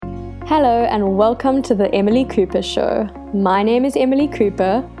Hello and welcome to the Emily Cooper Show. My name is Emily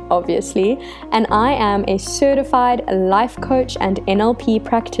Cooper, obviously, and I am a certified life coach and NLP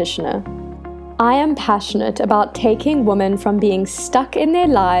practitioner. I am passionate about taking women from being stuck in their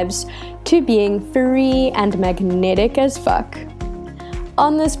lives to being free and magnetic as fuck.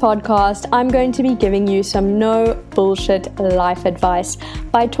 On this podcast, I'm going to be giving you some no bullshit life advice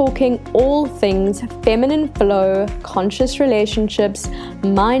by talking all things feminine flow, conscious relationships,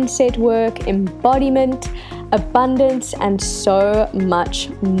 mindset work, embodiment, abundance, and so much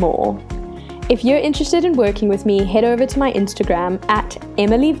more. If you're interested in working with me, head over to my Instagram at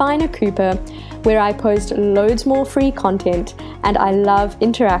Emily Viner Cooper, where I post loads more free content and I love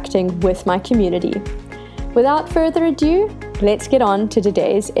interacting with my community. Without further ado, let's get on to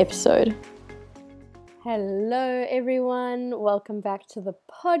today's episode. Hello everyone, welcome back to the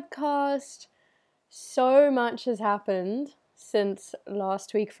podcast. So much has happened since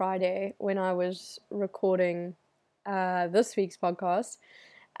last week Friday when I was recording this week's podcast.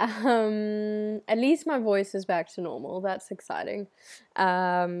 At least my voice is back to normal. That's exciting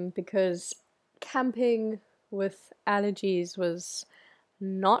because camping with allergies was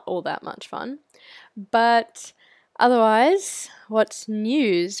not all that much fun. But otherwise, what's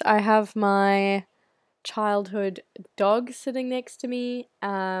news? I have my childhood dog sitting next to me.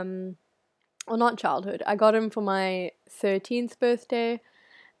 Well, not childhood. I got him for my 13th birthday.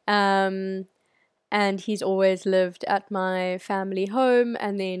 And he's always lived at my family home.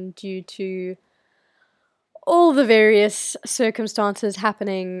 And then due to all the various circumstances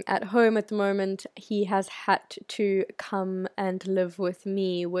happening at home at the moment, he has had to come and live with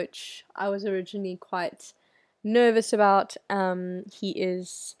me, which I was originally quite nervous about. He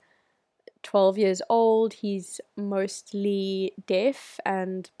is 12 years old. He's mostly deaf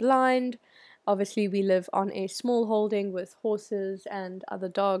and blind. Obviously, we live on a small holding with horses and other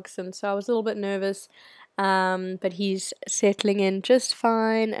dogs, and so I was a little bit nervous. But he's settling in just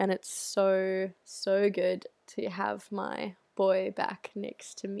fine, and it's so good to have my boy back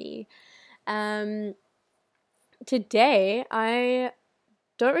next to me. Today, I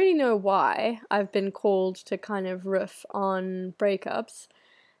don't really know why I've been called to kind of riff on breakups,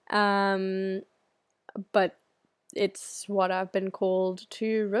 but it's what I've been called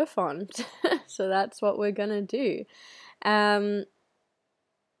to riff on, so that's what we're gonna do.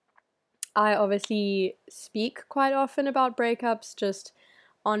 I obviously speak quite often about breakups just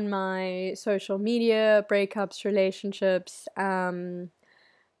on my social media, breakups, relationships,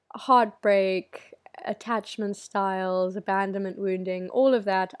 heartbreak, attachment styles, abandonment wounding, all of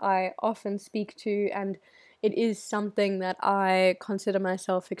that I often speak to, and it is something that I consider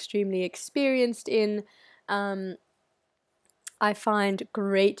myself extremely experienced in. I find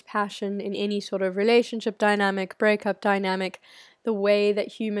great passion in any sort of relationship dynamic, breakup dynamic, the way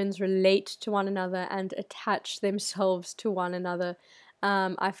that humans relate to one another and attach themselves to one another.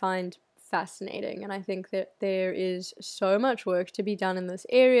 I find fascinating, and I think that there is so much work to be done in this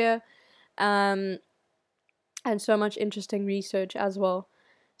area, and so much interesting research as well.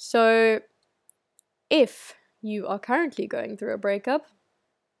 So if you are currently going through a breakup,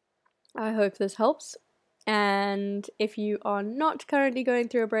 I hope this helps. And if you are not currently going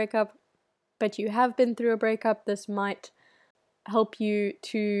through a breakup, but you have been through a breakup, this might help you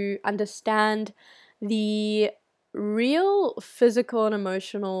to understand the real physical and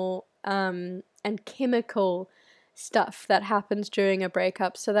emotional and chemical stuff that happens during a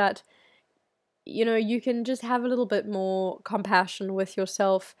breakup, so that you can just have a little bit more compassion with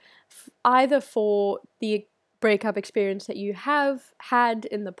yourself, either for the breakup experience that you have had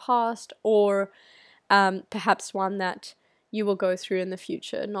in the past, or perhaps one that you will go through in the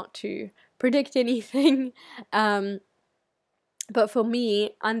future. Not to predict anything, but for me,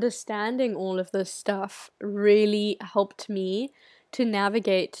 understanding all of this stuff really helped me to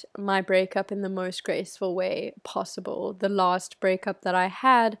navigate my breakup in the most graceful way possible. The last breakup that I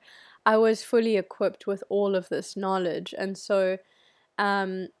had, I was fully equipped with all of this knowledge, and so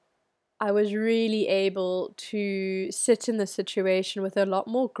I was really able to sit in the situation with a lot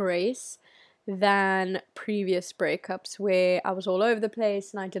more grace than previous breakups, where I was all over the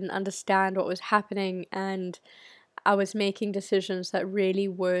place and I didn't understand what was happening, and I was making decisions that really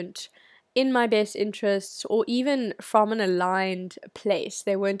weren't in my best interests or even from an aligned place.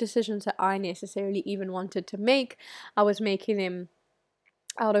 They weren't decisions that I necessarily even wanted to make. I was making them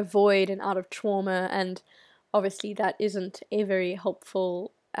out of void and out of trauma, and obviously that isn't a very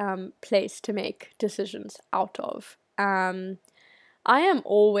helpful place to make decisions out of. I am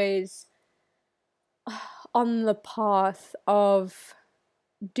always on the path of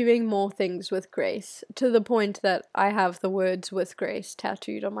doing more things with grace, to the point that I have the words "with grace"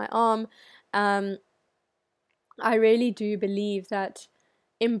 tattooed on my arm. I really do believe that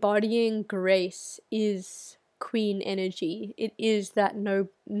embodying grace is queen energy. It is that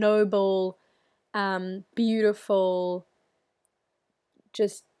noble, beautiful,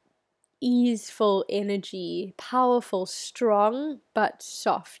 just easeful energy, powerful, strong, but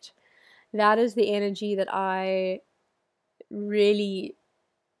soft. That is the energy that I really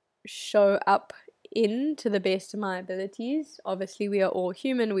show up in to the best of my abilities. Obviously, we are all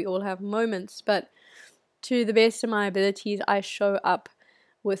human, we all have moments, but to the best of my abilities, I show up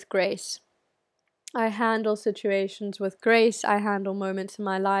with grace. I handle situations with grace. I handle moments in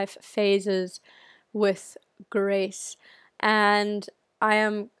my life, phases, with grace. And I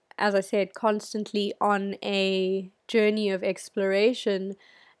am, as I said, constantly on a journey of exploration.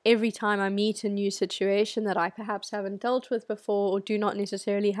 Every time I meet a new situation that I perhaps haven't dealt with before, or do not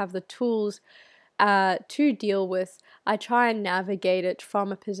necessarily have the tools to deal with, I try and navigate it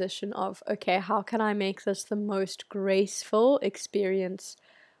from a position of, okay, how can I make this the most graceful experience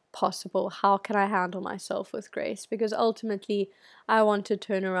possible? How can I handle myself with grace? Because ultimately, I want to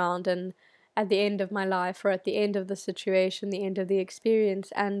turn around and at the end of my life, or at the end of the situation, the end of the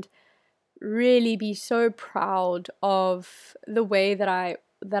experience, and really be so proud of the way that I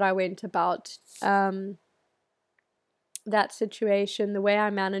went about that situation, the way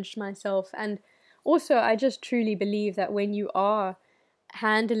I managed myself. And also, I just truly believe that when you are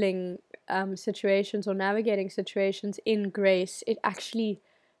handling situations or navigating situations in grace, it actually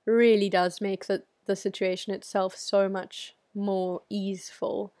really does make the situation itself so much more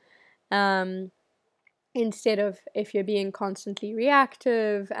easeful. Instead of if you're being constantly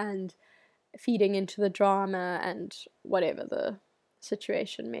reactive and feeding into the drama and whatever the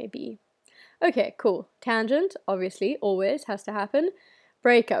situation may be. Okay, cool. Tangent, obviously, always has to happen.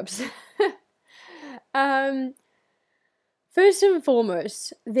 Breakups. First and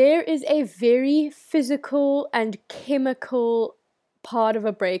foremost, there is a very physical and chemical part of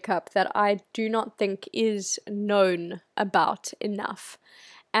a breakup that I do not think is known about enough.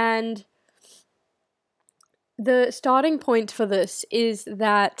 And the starting point for this is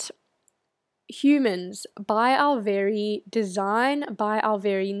that humans, by our very design, by our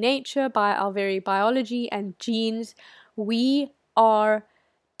very nature, by our very biology and genes, we are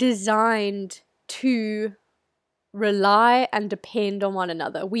designed to rely and depend on one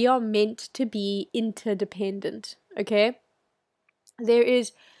another. We are meant to be interdependent, okay? There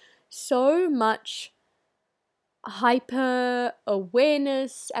is so much hyper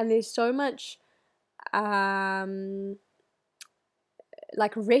awareness, and there's so much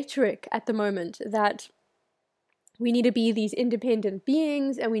like rhetoric at the moment that we need to be these independent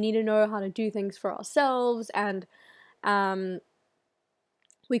beings and we need to know how to do things for ourselves, and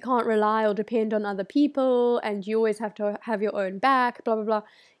we can't rely or depend on other people, and you always have to have your own back, blah blah blah.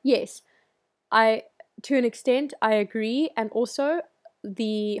 Yes, to an extent I agree, and also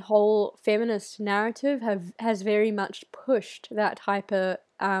the whole feminist narrative has very much pushed that hyper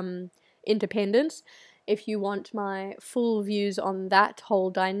independence. If you want my full views on that whole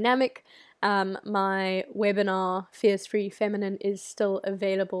dynamic, my webinar, Fierce Free Feminine, is still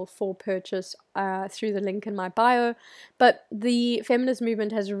available for purchase through the link in my bio. But the feminist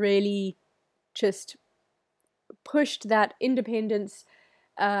movement has really just pushed that independence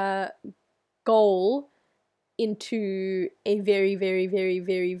goal into a very, very, very,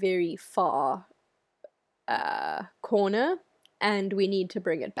 very, very far corner, and we need to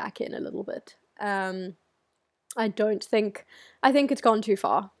bring it back in a little bit. I think it's gone too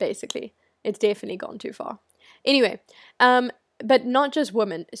far, basically. It's definitely gone too far. Anyway, but not just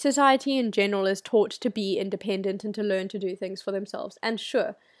women. Society in general is taught to be independent and to learn to do things for themselves. And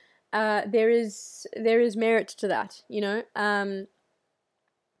sure, there is merit to that, you know.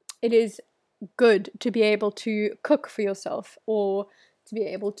 It is good to be able to cook for yourself, or to be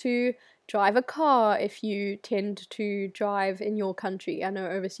able to drive a car if you tend to drive in your country. I know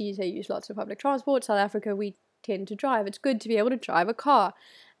overseas they use lots of public transport. South Africa, we tend to drive. It's good to be able to drive a car.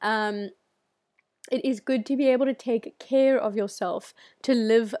 It is good to be able to take care of yourself, to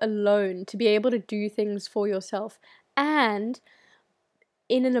live alone, to be able to do things for yourself. And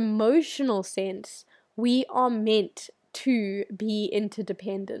in an emotional sense, we are meant to be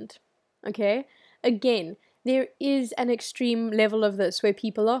interdependent. Okay? Again, there is an extreme level of this where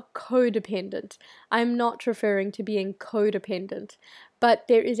people are codependent. I'm not referring to being codependent, but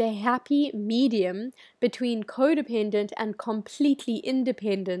there is a happy medium between codependent and completely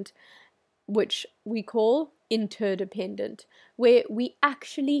independent, which we call interdependent, where we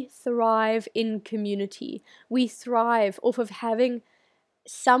actually thrive in community. We thrive off of having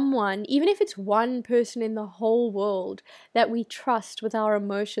someone, even if it's one person in the whole world that we trust with our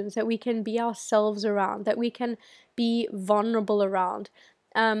emotions, that we can be ourselves around, that we can be vulnerable around,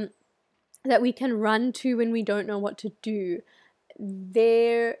 that we can run to when we don't know what to do.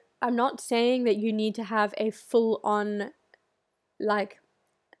 I'm not saying that you need to have a full-on, like,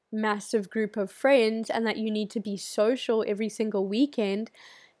 massive group of friends and that you need to be social every single weekend.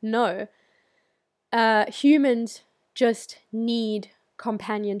 No. Humans just need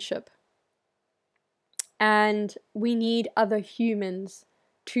companionship. And we need other humans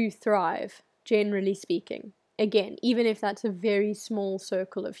to thrive, generally speaking. Again, even if that's a very small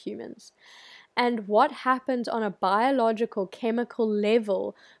circle of humans. And what happens on a biological, chemical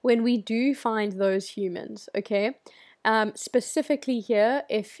level when we do find those humans, okay? Specifically here,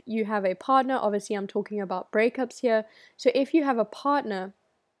 if you have a partner, obviously I'm talking about breakups here. So if you have a partner,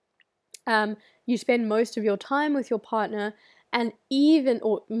 you spend most of your time with your partner, and even,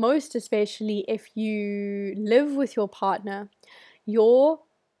 or most especially, if you live with your partner, your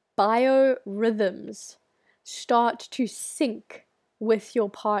biorhythms start to sync with your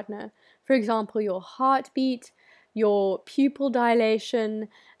partner. For example, your heartbeat, your pupil dilation,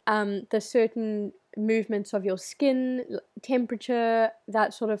 the certain movements of your skin, temperature,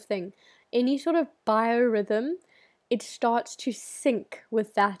 that sort of thing. Any sort of biorhythm, it starts to sync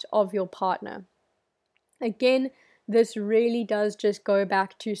with that of your partner. Again, this really does just go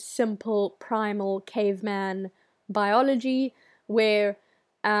back to simple primal caveman biology, where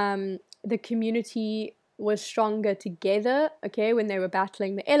the community was stronger together, okay, when they were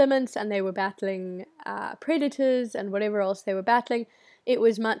battling the elements and they were battling predators and whatever else they were battling. It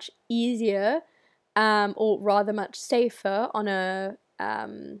was much easier, or rather much safer on a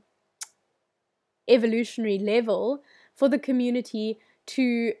evolutionary level, for the community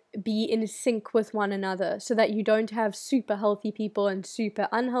to be in sync with one another, so that you don't have super healthy people and super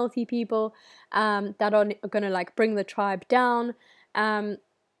unhealthy people that are going to like bring the tribe down,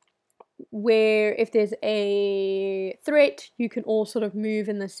 where if there's a threat, you can all sort of move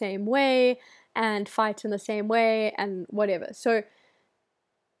in the same way and fight in the same way and whatever. So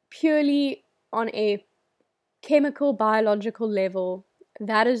purely on a chemical, biological level,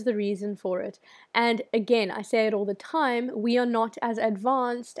 that is the reason for it. And again, I say it all the time, we are not as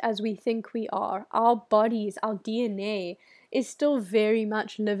advanced as we think we are. Our bodies, our DNA is still very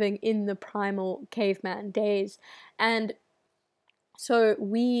much living in the primal caveman days. And so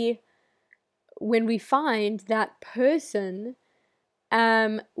when we find that person,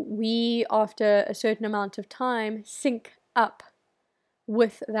 we, after a certain amount of time, sync up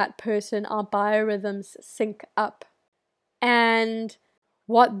with that person. Our biorhythms sync up. And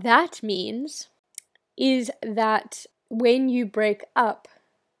what that means is that when you break up,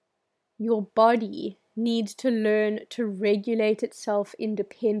 your body needs to learn to regulate itself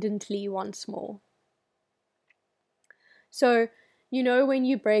independently once more. So, when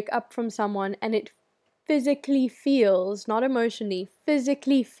you break up from someone and it physically feels, not emotionally,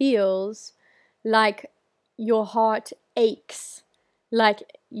 physically feels like your heart aches, like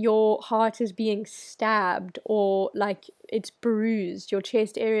your heart is being stabbed, or like it's bruised, your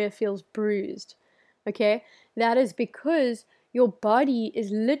chest area feels bruised, okay? That is because your body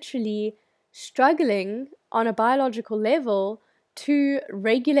is literally struggling on a biological level to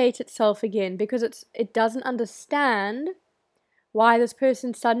regulate itself again, because it doesn't understand why this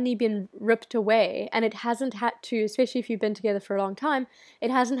person's suddenly been ripped away, and it hasn't had to, especially if you've been together for a long time, it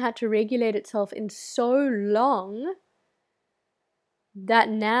hasn't had to regulate itself in so long that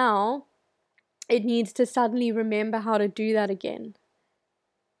now it needs to suddenly remember how to do that again.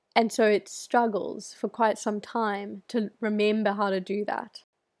 And so it struggles for quite some time to remember how to do that.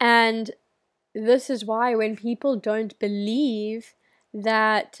 And this is why when people don't believe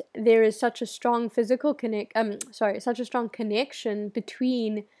that there is such a strong such a strong connection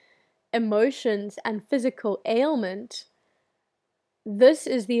between emotions and physical ailment, this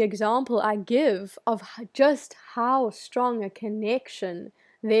is the example I give of just how strong a connection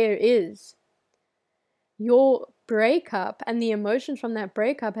there is. Your breakup and the emotions from that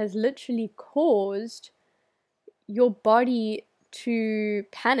breakup has literally caused your body to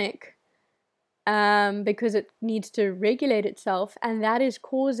panic, because it needs to regulate itself, and that is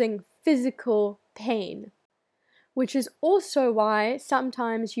causing physical pain. Which is also why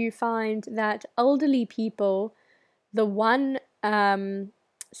sometimes you find that elderly people, the one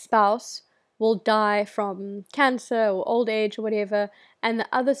spouse will die from cancer or old age or whatever, and the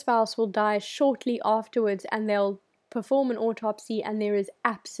other spouse will die shortly afterwards, and they'll perform an autopsy and there is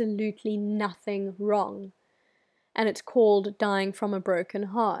absolutely nothing wrong. And it's called dying from a broken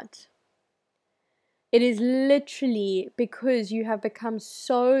heart. It is literally because you have become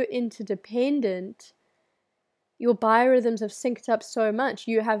so interdependent, your biorhythms have synced up so much,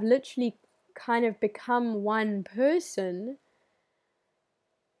 you have literally kind of become one person,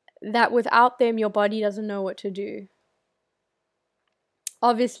 that without them your body doesn't know what to do.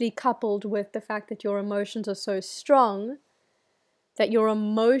 Obviously coupled with the fact that your emotions are so strong that your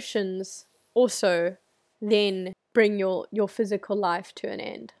emotions also then bring your physical life to an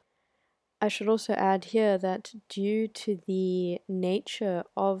end. I should also add here that due to the nature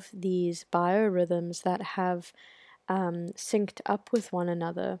of these biorhythms that have synced up with one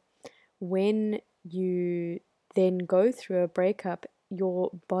another, when you then go through a breakup,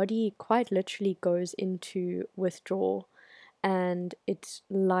 your body quite literally goes into withdrawal, and it's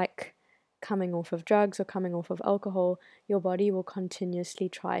like coming off of drugs or coming off of alcohol. Your body will continuously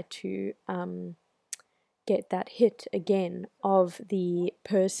try to get that hit again of the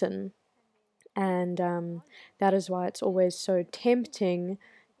person, and that is why it's always so tempting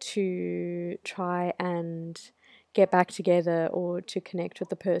to try and get back together or to connect with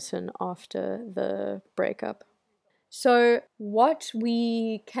the person after the breakup. So what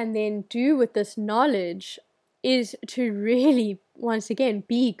we can then do with this knowledge is to really, once again,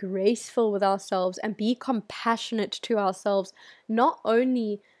 be graceful with ourselves and be compassionate to ourselves, not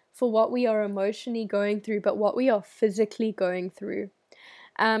only for what we are emotionally going through, but what we are physically going through.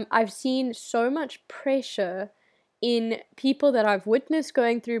 I've seen so much pressure in people that I've witnessed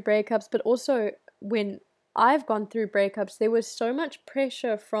going through breakups, but also when I've gone through breakups, there was so much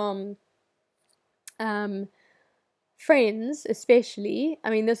pressure from friends, especially. I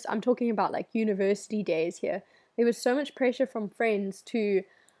mean, I'm talking about like university days here. There was so much pressure from friends to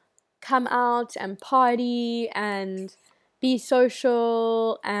come out and party and be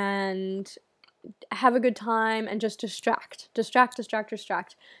social and have a good time and just distract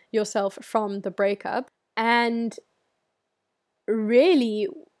yourself from the breakup. And really,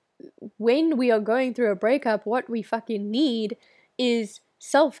 when we are going through a breakup, what we fucking need is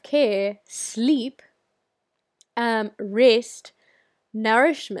self-care, sleep, rest,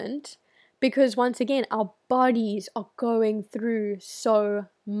 nourishment, because once again, our bodies are going through so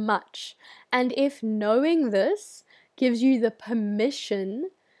much. And if knowing this gives you the permission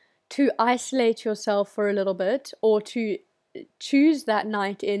to isolate yourself for a little bit or to choose that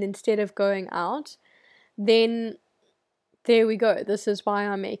night in instead of going out, then there we go. This is why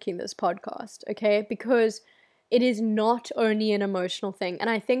I'm making this podcast, okay? Because it is not only an emotional thing. And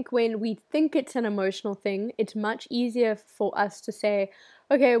I think when we think it's an emotional thing, it's much easier for us to say,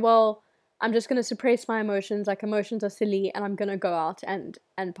 okay, well, I'm just going to suppress my emotions, like emotions are silly, and I'm going to go out and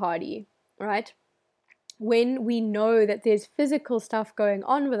party, right? When we know that there's physical stuff going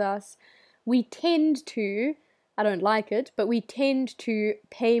on with us, we tend to, I don't like it, but we tend to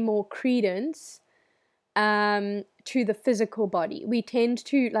pay more credence to the physical body. We tend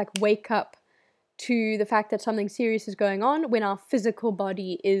to like wake up to the fact that something serious is going on when our physical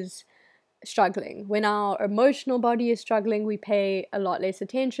body is struggling. When our emotional body is struggling, we pay a lot less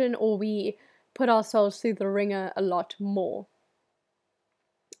attention, or we put ourselves through the ringer a lot more.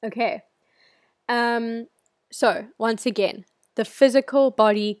 Okay. So once again, the physical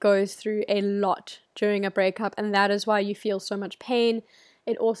body goes through a lot during a breakup, and that is why you feel so much pain.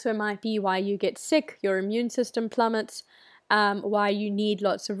 It also might be why you get sick, your immune system plummets, why you need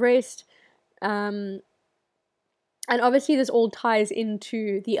lots of rest. And obviously this all ties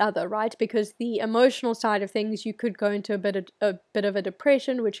into the other, right? Because the emotional side of things, you could go into a bit of a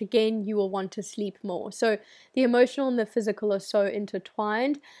depression, which again, you will want to sleep more. So the emotional and the physical are so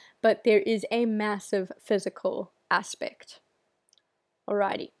intertwined, but there is a massive physical aspect.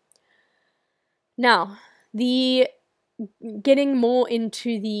 Alrighty. Now, getting more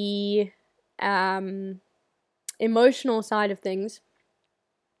into the emotional side of things,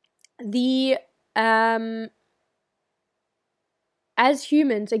 as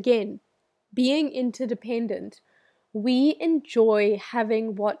humans, again, being interdependent, we enjoy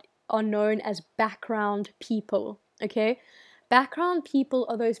having what are known as background people, okay? Background people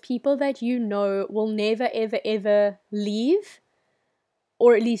are those people that you know will never, ever, ever leave,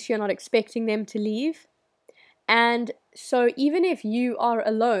 or at least you're not expecting them to leave. And so even if you are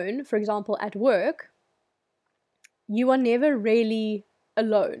alone, for example, at work, you are never really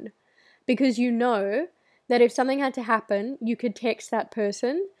alone, because you know that if something had to happen, you could text that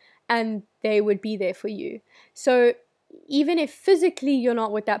person and they would be there for you. So even if physically you're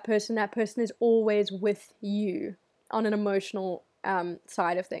not with that person is always with you on an emotional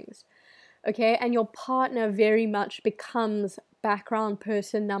side of things. Okay, and your partner very much becomes background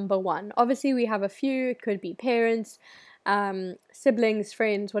person number one. Obviously, we have a few. It could be parents, siblings,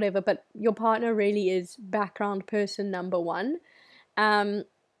 friends, whatever, but your partner really is background person number one. And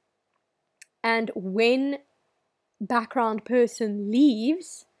when background person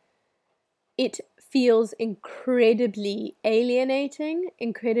leaves, it feels incredibly alienating,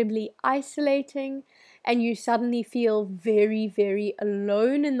 incredibly isolating, and you suddenly feel very, very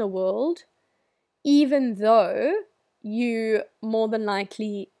alone in the world, even though you more than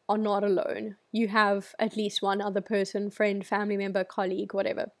likely are not alone. You have at least one other person, friend, family member, colleague,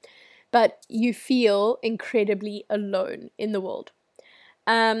 whatever. But you feel incredibly alone in the world.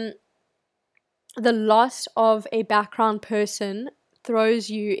 The loss of a background person throws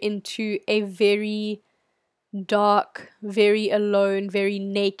you into a very dark, very alone, very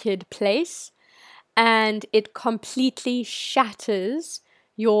naked place, and it completely shatters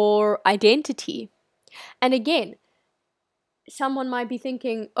your identity. And again, someone might be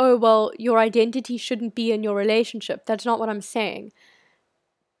thinking, oh, well, your identity shouldn't be in your relationship. That's not what I'm saying.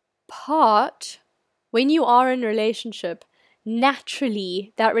 When you are in a relationship,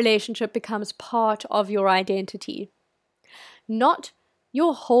 naturally that relationship becomes part of your identity. Not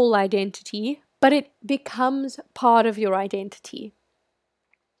your whole identity, but it becomes part of your identity.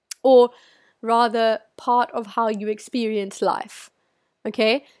 Or rather, part of how you experience life.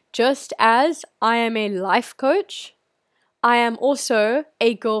 Okay? Just as I am a life coach, I am also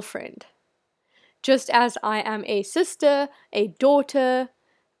a girlfriend. Just as I am a sister, a daughter,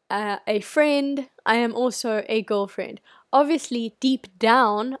 a friend, I am also a girlfriend. Obviously, deep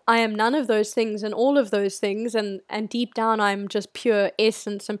down, I am none of those things and all of those things, and deep down, I'm just pure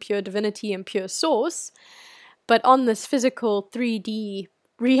essence and pure divinity and pure source. But on this physical 3D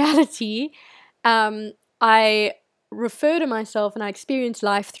reality, I refer to myself and I experience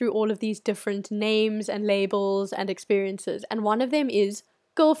life through all of these different names and labels and experiences. And one of them is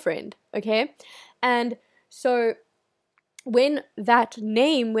girlfriend, okay? And so when that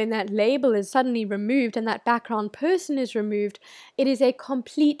name, when that label is suddenly removed and that background person is removed, it is a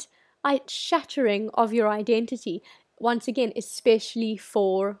complete shattering of your identity. Once again, especially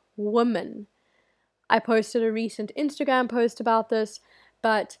for women. I posted a recent Instagram post about this,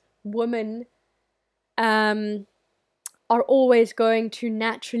 but women are always going to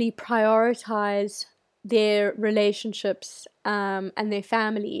naturally prioritize their relationships and their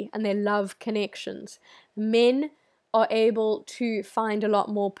family and their love connections. Men are able to find a lot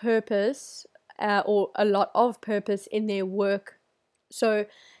more purpose or a lot of purpose in their work. So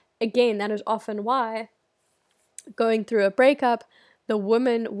again, that is often why going through a breakup, the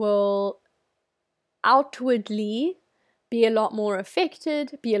woman will outwardly be a lot more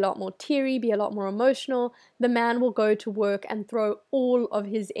affected, be a lot more teary, be a lot more emotional. The man will go to work and throw all of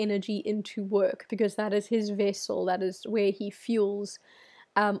his energy into work because that is his vessel, that is where he fuels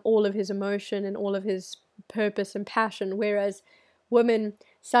all of his emotion and all of his purpose and passion. Whereas women,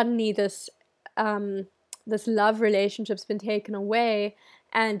 suddenly this love relationship's been taken away,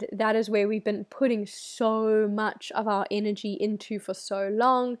 and that is where we've been putting so much of our energy into for so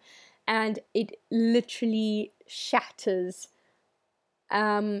long. And it literally shatters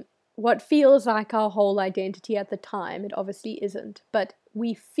what feels like our whole identity at the time. It obviously isn't, but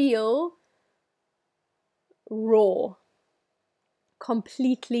we feel raw,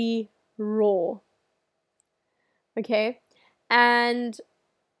 completely raw. Okay? And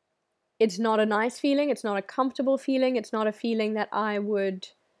it's not a nice feeling. It's not a comfortable feeling. It's not a feeling that I would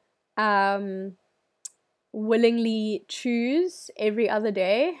willingly choose every other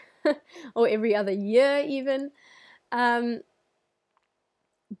day or every other year even. But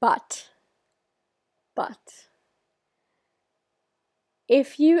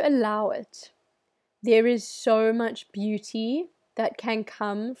if you allow it, there is so much beauty that can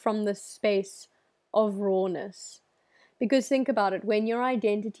come from the space of rawness. Because think about it, when your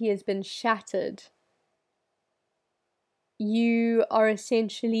identity has been shattered, you are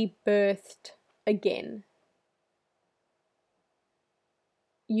essentially birthed again.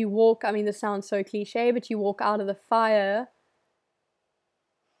 You walk, I mean, this sounds so cliche, but you walk out of the fire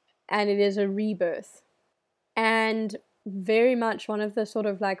and it is a rebirth. And very much one of the sort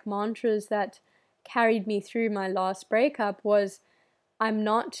of like mantras that carried me through my last breakup was, I'm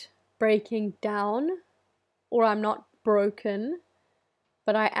not breaking down or I'm not broken,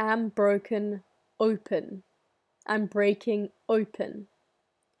 but I am broken open. I'm breaking open.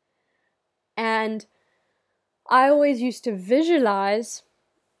 And I always used to visualize,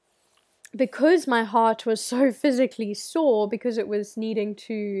 because my heart was so physically sore, because it was needing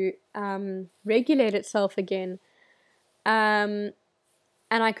to regulate itself again, and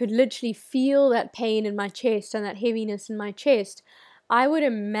I could literally feel that pain in my chest and that heaviness in my chest, I would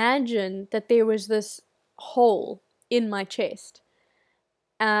imagine that there was this hole in my chest.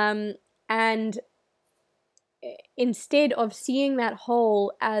 And instead of seeing that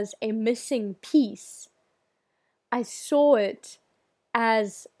hole as a missing piece, I saw it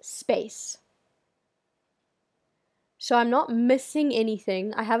as space. So I'm not missing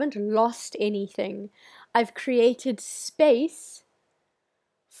anything. I haven't lost anything. I've created space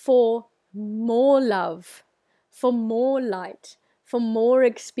for more love, for more light, for more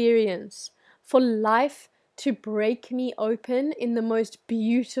experience, for life to break me open in the most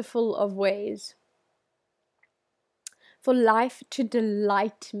beautiful of ways, for life to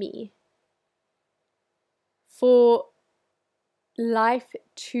delight me, for life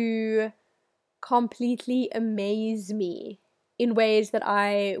to completely amaze me in ways that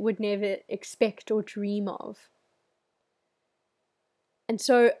I would never expect or dream of. And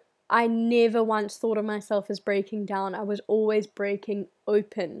so I never once thought of myself as breaking down. I was always breaking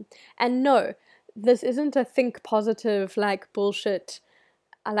open. And no, this isn't a think positive, like bullshit,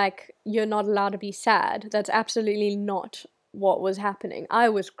 like you're not allowed to be sad. That's absolutely not what was happening. I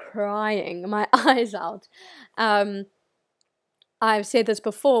was crying my eyes out. I've said this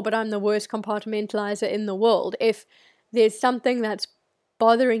before, but I'm the worst compartmentalizer in the world. If there's something that's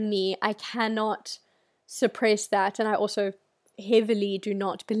bothering me, I cannot suppress that. And I also heavily do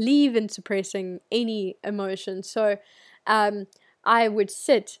not believe in suppressing any emotion. So I would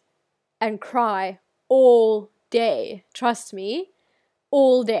sit and cry all day. Trust me,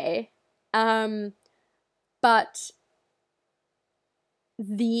 all day. But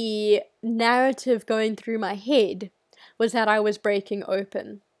the narrative going through my head was that I was breaking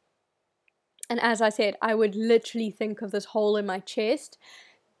open. And as I said, I would literally think of this hole in my chest,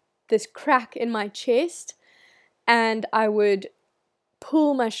 this crack in my chest, and I would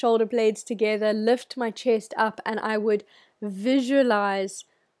pull my shoulder blades together, lift my chest up, and I would visualize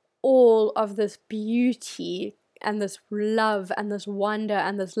all of this beauty and this love and this wonder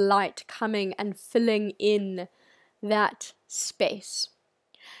and this light coming and filling in that space.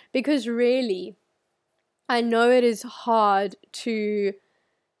 Because really, I know it is hard to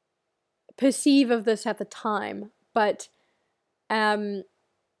perceive of this at the time, but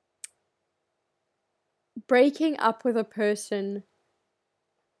breaking up with a person,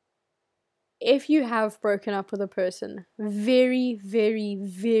 if you have broken up with a person, very, very,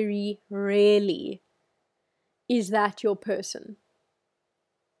 very rarely is that your person.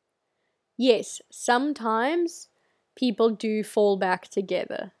 Yes, sometimes people do fall back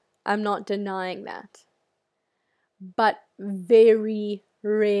together. I'm not denying that. But very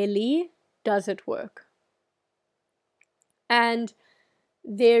rarely does it work. And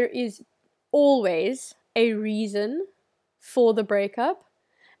there is always a reason for the breakup.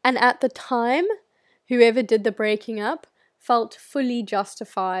 And at the time, whoever did the breaking up felt fully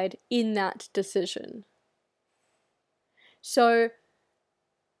justified in that decision. So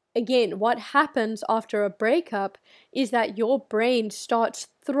again, what happens after a breakup is that your brain starts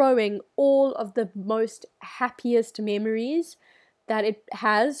throwing all of the most happiest memories that it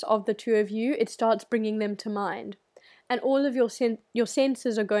has of the two of you. It starts bringing them to mind. And all of your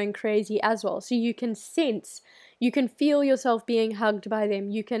senses are going crazy as well. So you can sense, you can feel yourself being hugged by them.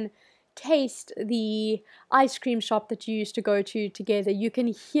 You can taste the ice cream shop that you used to go to together. You can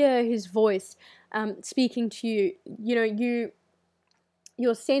hear his voice speaking to you. You know,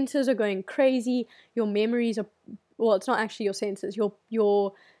 your senses are going crazy. Your memories are, well, it's not actually your senses.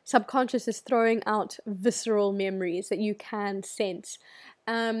 Your subconscious is throwing out visceral memories that you can sense,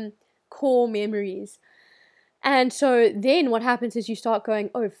 core memories. And so then what happens is you start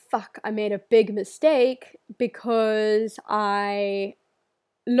going, oh fuck, I made a big mistake because I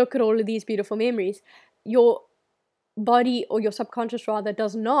look at all of these beautiful memories. Your body, or your subconscious rather,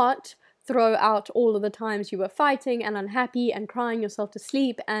 does not throw out all of the times you were fighting and unhappy and crying yourself to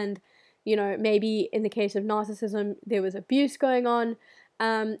sleep, and you know, maybe in the case of narcissism there was abuse going on.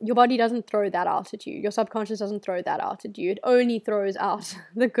 Your body doesn't throw that out at you. Your subconscious doesn't throw that out at you. It only throws out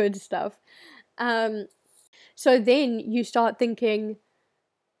the good stuff. So then you start thinking,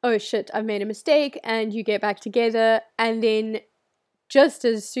 oh shit, I've made a mistake, and you get back together, and then just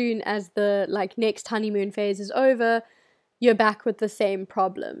as soon as the next honeymoon phase is over, you're back with the same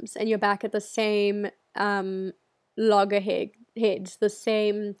problems, and you're back at the same loggerheads, the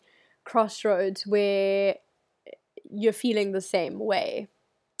same crossroads where you're feeling the same way.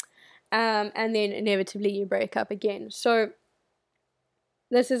 And then inevitably you break up again. So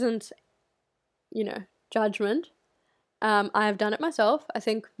this isn't, judgment. I have done it myself. I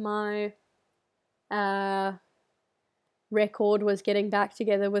think my record was getting back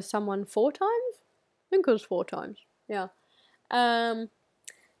together with someone 4 times. I think it was 4 times. Yeah. And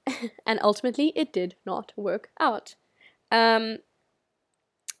ultimately it did not work out.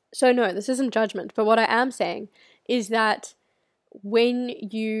 So no, this isn't judgment, but what I am saying is that when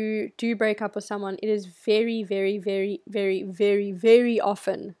you do break up with someone, it is very, very, very, very, very, very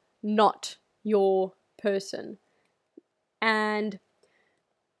often not your person. And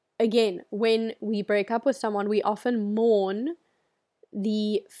again, when we break up with someone, we often mourn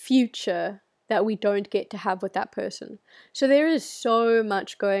the future that we don't get to have with that person. So there is so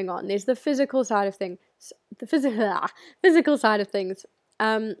much going on. There's the physical side of things, the physical side of things.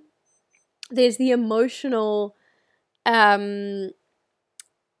 There's the emotional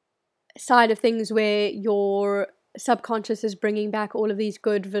side of things where your subconscious is bringing back all of these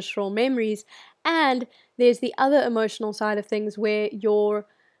good visceral memories, and there's the other emotional side of things where you're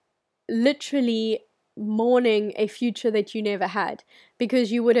literally mourning a future that you never had,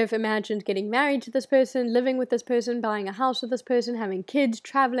 because you would have imagined getting married to this person, living with this person, buying a house with this person, having kids,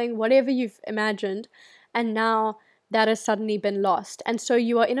 traveling, whatever you've imagined, and now that has suddenly been lost. And so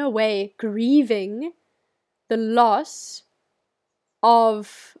you are in a way grieving the loss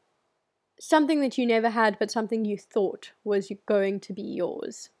of something that you never had, but something you thought was going to be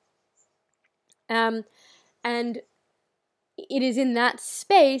yours. And it is in that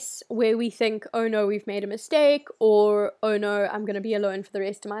space where we think, oh no, we've made a mistake, or oh no, I'm going to be alone for the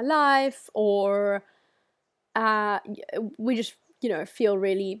rest of my life, or we just, feel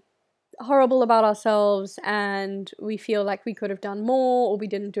really horrible about ourselves, and we feel like we could have done more, or we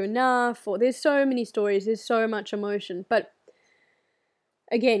didn't do enough, or there's so many stories, there's so much emotion. But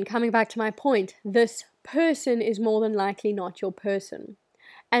again, coming back to my point, this person is more than likely not your person.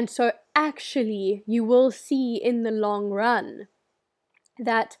 And so actually, you will see in the long run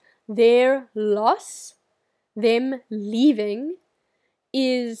that their loss, them leaving,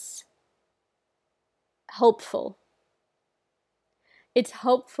 is helpful. It's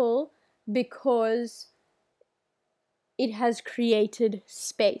helpful because it has created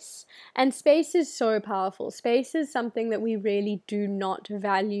space. And space is so powerful. Space is something that we really do not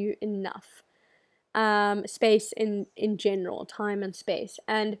value enough. Space in general, time and space.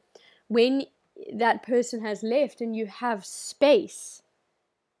 And when that person has left and you have space,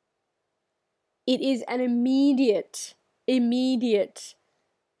 it is an immediate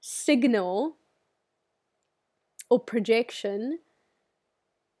signal or projection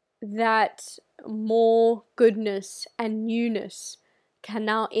that more goodness and newness can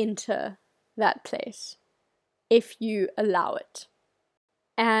now enter that place if you allow it.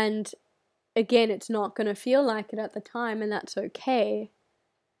 And again, it's not going to feel like it at the time, and that's okay.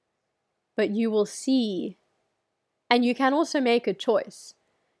 But you will see, and you can also make a choice.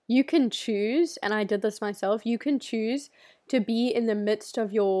 You can choose, and I did this myself, you can choose to be in the midst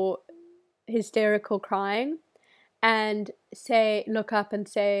of your hysterical crying and look up and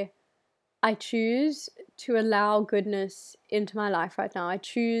say, I choose to allow goodness into my life right now. I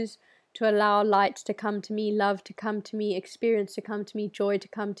choose to allow light to come to me, love to come to me, experience to come to me, joy to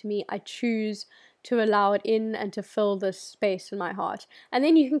come to me. I choose to allow it in and to fill this space in my heart. And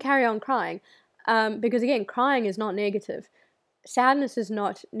then you can carry on crying. Because again, crying is not negative. Sadness is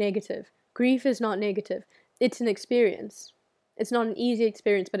not negative. Grief is not negative. It's an experience. It's not an easy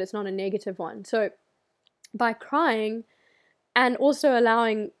experience, but it's not a negative one. So by crying and also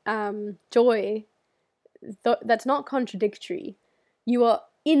allowing joy, that's not contradictory. You are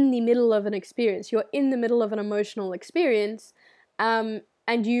in the middle of an experience. You're in the middle of an emotional experience, and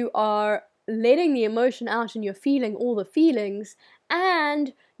you are letting the emotion out, and you're feeling all the feelings,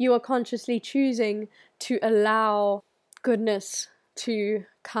 and you are consciously choosing to allow goodness to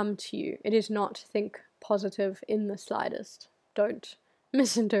come to you. It is not think positive in the slightest. Don't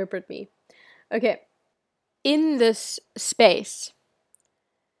misinterpret me. Okay. In this space,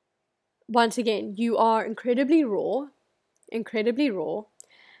 once again, you are incredibly raw,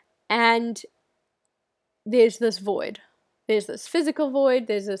 and there's this void. There's this physical void,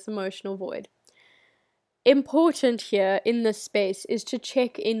 there's this emotional void. Important here in this space is to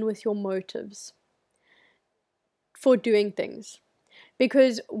check in with your motives for doing things,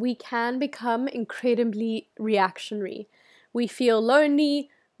 because we can become incredibly reactionary. We feel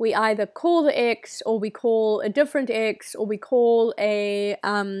lonely, we either call the ex, or we call a different ex, or we call a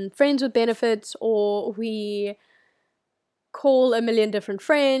friends with benefits, or we call a million different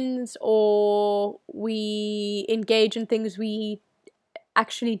friends, or we engage in things we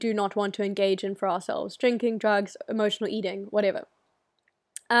actually do not want to engage in for ourselves. Drinking, drugs, emotional eating, whatever.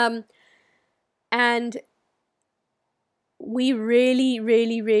 And we really,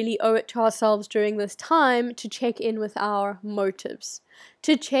 really, really owe it to ourselves during this time to check in with our motives,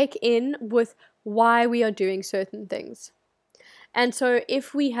 to check in with why we are doing certain things. And so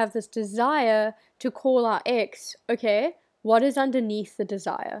if we have this desire to call our ex, okay, what is underneath the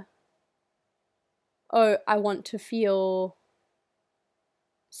desire? Oh, I want to feel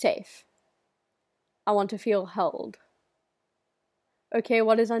safe. I want to feel held. Okay,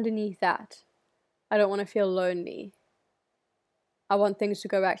 what is underneath that? I don't want to feel lonely. I want things to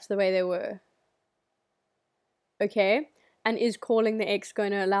go back to the way they were. Okay, and is calling the ex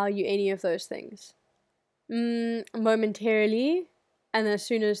going to allow you any of those things? Momentarily, and as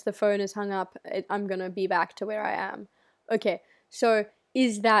soon as the phone is hung up, I'm going to be back to where I am. Okay, so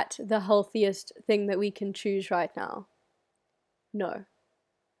is that the healthiest thing that we can choose right now? No.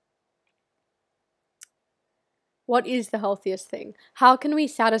 What is the healthiest thing? How can we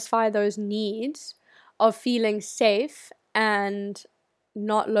satisfy those needs of feeling safe and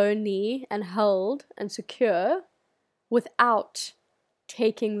not lonely and held and secure without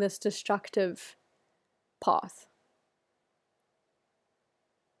taking this destructive path?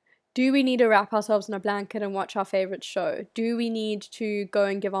 Do we need to wrap ourselves in a blanket and watch our favorite show? Do we need to go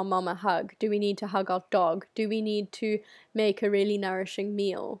and give our mom a hug? Do we need to hug our dog? Do we need to make a really nourishing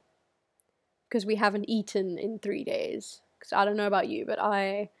meal because we haven't eaten in 3 days? Because I don't know about you, but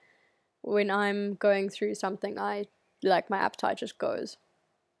when I'm going through something, my appetite just goes.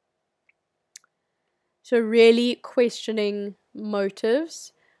 So really questioning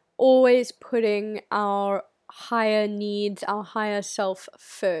motives, always putting our higher needs, our higher self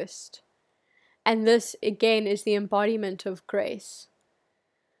first. And this, again, is the embodiment of grace.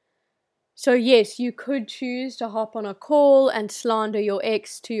 So yes, you could choose to hop on a call and slander your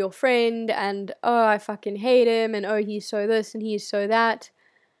ex to your friend and, oh, I fucking hate him, and oh, he's so this and he's so that.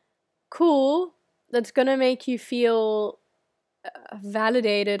 Cool. That's going to make you feel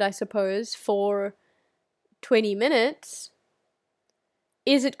validated, I suppose, for 20 minutes.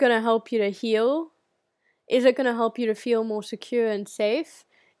 Is it going to help you to heal? Is it going to help you to feel more secure and safe?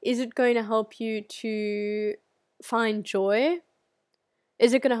 Is it going to help you to find joy?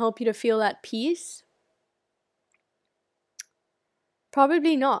 Is it going to help you to feel at peace?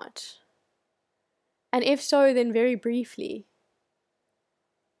 Probably not. And if so, then very briefly.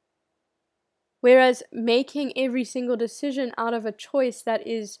 Whereas making every single decision out of a choice that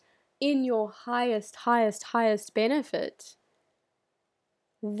is in your highest benefit,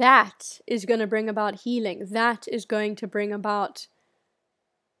 that is going to bring about healing. That is going to bring about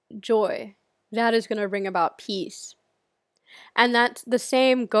joy. That is going to bring about peace. And that the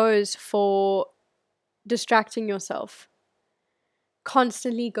same goes for distracting yourself.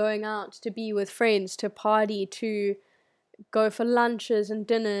 Constantly going out to be with friends, to party, to go for lunches and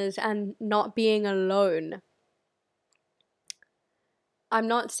dinners and not being alone. I'm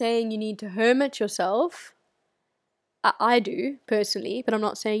not saying you need to hermit yourself. I do, personally, but I'm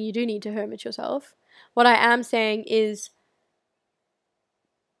not saying you do need to hermit yourself. What I am saying is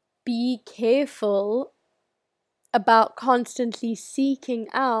be careful about constantly seeking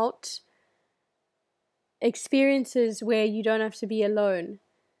out experiences where you don't have to be alone.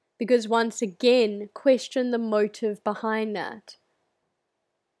 Because once again, question the motive behind that.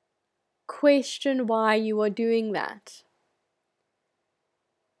 Question why you are doing that.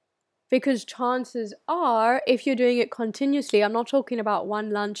 Because chances are, if you're doing it continuously, I'm not talking about one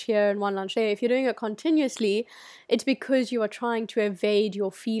lunch here and one lunch there. If you're doing it continuously, it's because you are trying to evade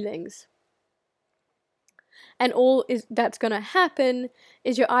your feelings. And all that's going to happen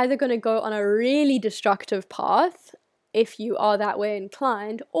is you're either going to go on a really destructive path, if you are that way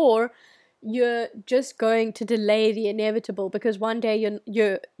inclined, or you're just going to delay the inevitable because one day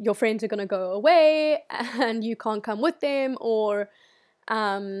your friends are going to go away and you can't come with them, or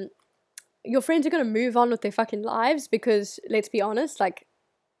your friends are going to move on with their fucking lives because, let's be honest,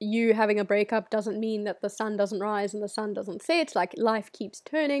 you having a breakup doesn't mean that the sun doesn't rise and the sun doesn't set. Life keeps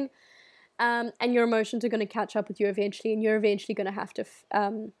turning, and your emotions are going to catch up with you eventually, and you're eventually going to have to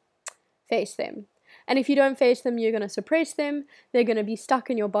face them. And if you don't face them, you're going to suppress them. They're going to be stuck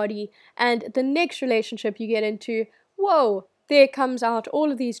in your body, and the next relationship you get into, whoa, there comes out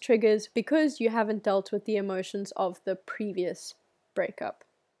all of these triggers because you haven't dealt with the emotions of the previous breakup.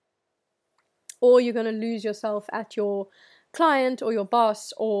 Or you're going to lose yourself at your client or your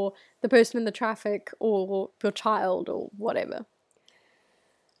boss or the person in the traffic or your child or whatever.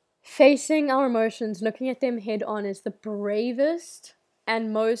 Facing our emotions, looking at them head on, is the bravest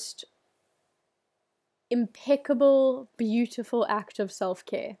and most impeccable, beautiful act of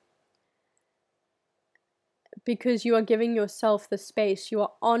self-care. Because you are giving yourself the space, you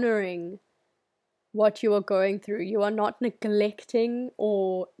are honoring what you are going through. You are not neglecting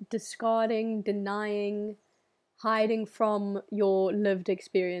or discarding, denying, hiding from your lived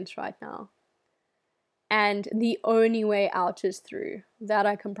experience right now. And the only way out is through. That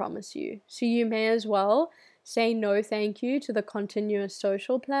I can promise you. So you may as well say no thank you to the continuous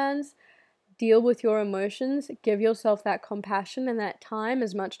social plans. Deal with your emotions. Give yourself that compassion and that time,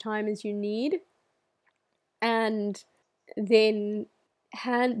 as much time as you need. And then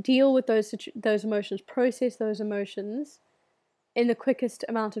deal with those emotions. Process those emotions in the quickest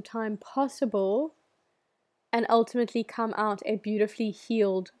amount of time possible. And ultimately come out a beautifully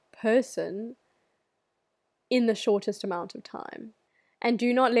healed person in the shortest amount of time. And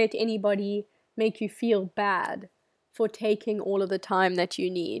do not let anybody make you feel bad for taking all of the time that you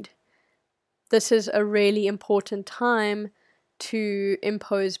need. This is a really important time to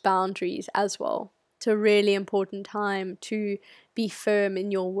impose boundaries as well. It's a really important time to be firm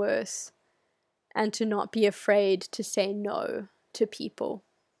in your worth and to not be afraid to say no to people.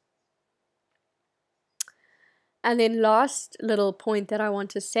 And then last little point that I want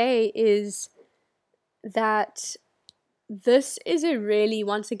to say is that this is a really,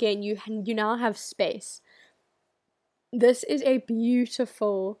 once again, you now have space. This is a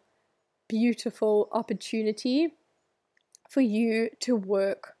beautiful, beautiful opportunity for you to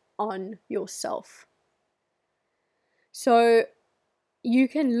work on yourself. So you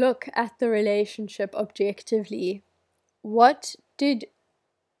can look at the relationship objectively. What did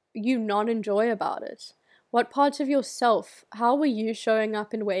you not enjoy about it? What parts of yourself, how were you showing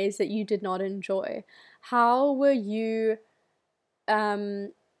up in ways that you did not enjoy? How were you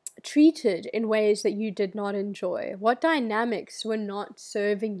treated in ways that you did not enjoy? What dynamics were not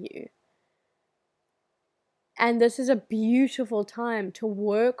serving you? And this is a beautiful time to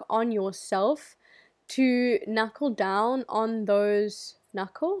work on yourself, to buckle down on those,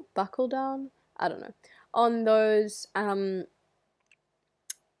 on those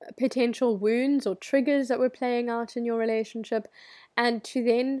potential wounds or triggers that were playing out in your relationship, and to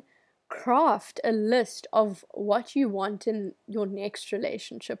then craft a list of what you want in your next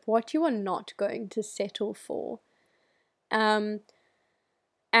relationship, what you are not going to settle for. And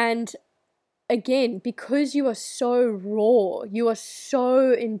again, because you are so raw, you are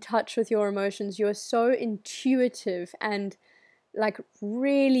so in touch with your emotions, you are so intuitive and like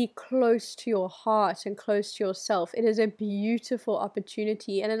really close to your heart and close to yourself. It is a beautiful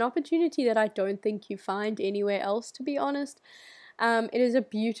opportunity, and an opportunity that I don't think you find anywhere else, to be honest. It is a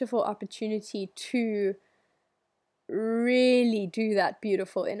beautiful opportunity to really do that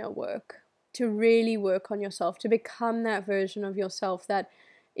beautiful inner work, to really work on yourself, to become that version of yourself that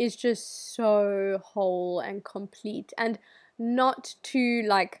is just so whole and complete, and not to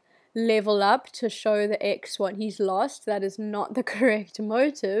like level up to show the ex what he's lost. That is not the correct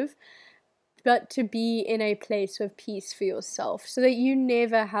motive, but to be in a place of peace for yourself so that you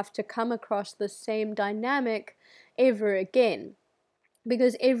never have to come across the same dynamic ever again.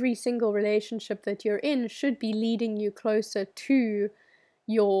 Because every single relationship that you're in should be leading you closer to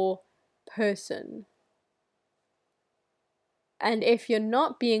your person. And if you're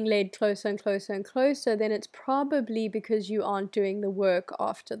not being led closer and closer and closer, then it's probably because you aren't doing the work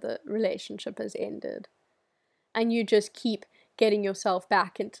after the relationship has ended. And you just keep getting yourself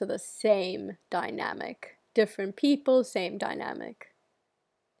back into the same dynamic. Different people, same dynamic.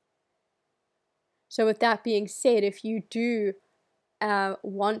 So with that being said, if you do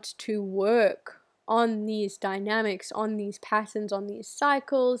want to work on these dynamics, on these patterns, on these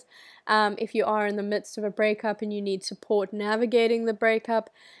cycles, if you are in the midst of a breakup and you need support navigating the breakup,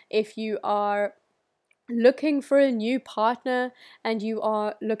 if you are looking for a new partner and you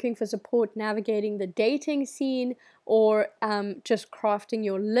are looking for support navigating the dating scene, or just crafting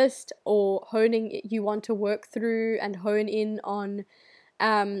your list, or you want to work through and hone in on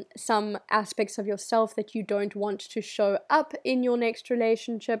some aspects of yourself that you don't want to show up in your next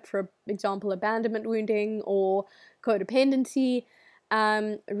relationship, for example, abandonment wounding or codependency,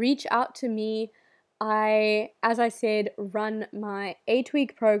 reach out to me. I, as I said, run my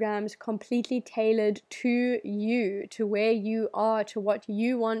 8-week programs completely tailored to you, to where you are, to what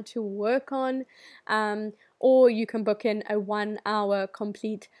you want to work on, or you can book in a 1-hour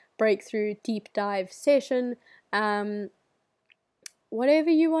complete breakthrough deep dive session, whatever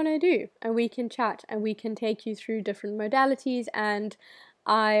you want to do, and we can chat and we can take you through different modalities, and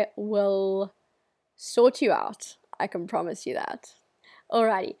I will sort you out. I can promise you that.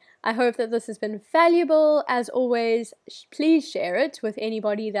 Alrighty, I hope that this has been valuable. As always, please share it with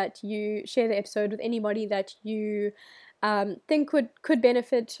anybody share the episode with anybody that you think could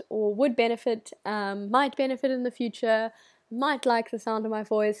benefit or would benefit, might benefit in the future, might like the sound of my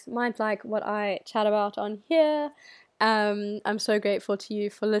voice, might like what I chat about on here. I'm so grateful to you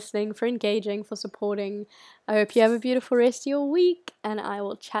for listening, for engaging, for supporting. I hope you have a beautiful rest of your week, and I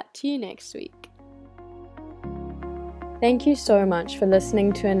will chat to you next week. Thank you so much for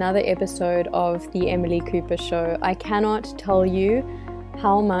listening to another episode of The Emily Cooper Show. I cannot tell you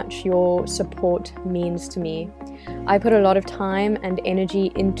how much your support means to me. I put a lot of time and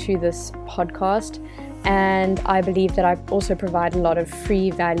energy into this podcast, and I believe that I also provide a lot of free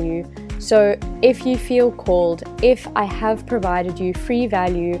value. So if you feel called, if I have provided you free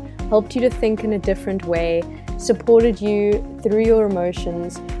value, helped you to think in a different way, supported you through your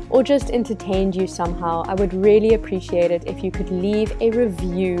emotions, or just entertained you somehow, I would really appreciate it if you could leave a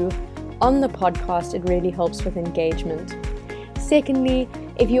review on the podcast. It really helps with engagement. Secondly,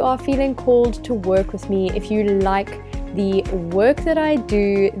 if you are feeling called to work with me, if you like the work that I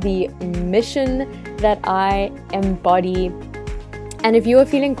do, the mission that I embody, and if you are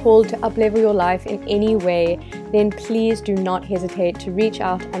feeling called to uplevel your life in any way, then please do not hesitate to reach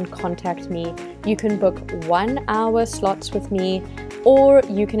out and contact me. You can book 1 hour slots with me, or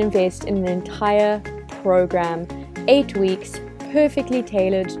you can invest in an entire program, 8 weeks, perfectly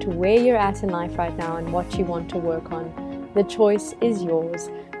tailored to where you're at in life right now and what you want to work on. The choice is yours,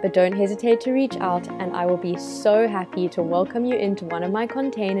 but don't hesitate to reach out, and I will be so happy to welcome you into one of my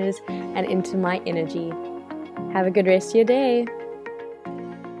containers and into my energy. Have a good rest of your day.